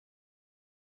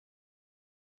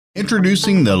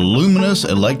Introducing the Luminous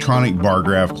electronic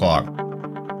bargraph clock.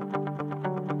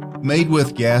 Made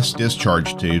with gas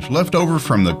discharge tubes left over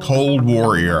from the Cold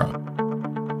War era.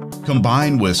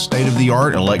 Combined with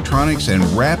state-of-the-art electronics and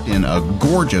wrapped in a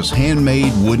gorgeous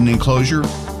handmade wooden enclosure,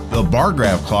 the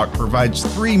bargraph clock provides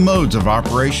 3 modes of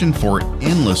operation for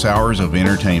endless hours of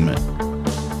entertainment.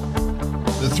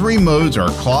 The 3 modes are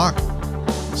clock,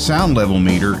 sound level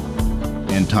meter,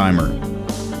 and timer.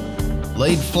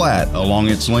 Laid flat along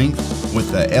its length with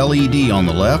the LED on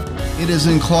the left, it is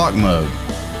in clock mode.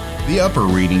 The upper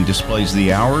reading displays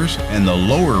the hours and the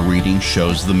lower reading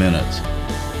shows the minutes.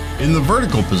 In the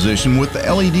vertical position with the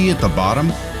LED at the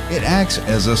bottom, it acts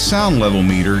as a sound level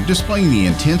meter displaying the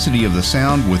intensity of the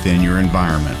sound within your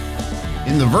environment.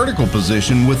 In the vertical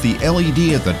position with the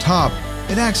LED at the top,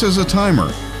 it acts as a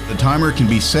timer. The timer can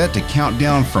be set to count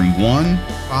down from 1,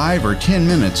 5, or 10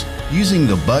 minutes using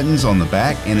the buttons on the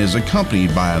back and is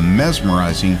accompanied by a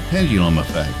mesmerizing pendulum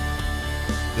effect.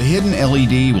 The hidden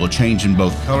LED will change in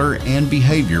both color and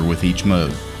behavior with each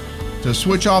mode. To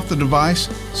switch off the device,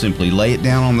 simply lay it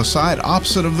down on the side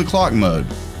opposite of the clock mode.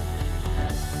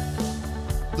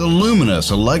 The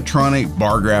Luminous electronic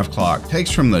bargraph clock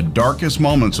takes from the darkest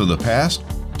moments of the past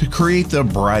to create the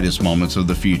brightest moments of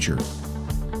the future.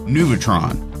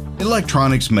 Nuvitron,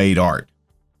 electronics made art.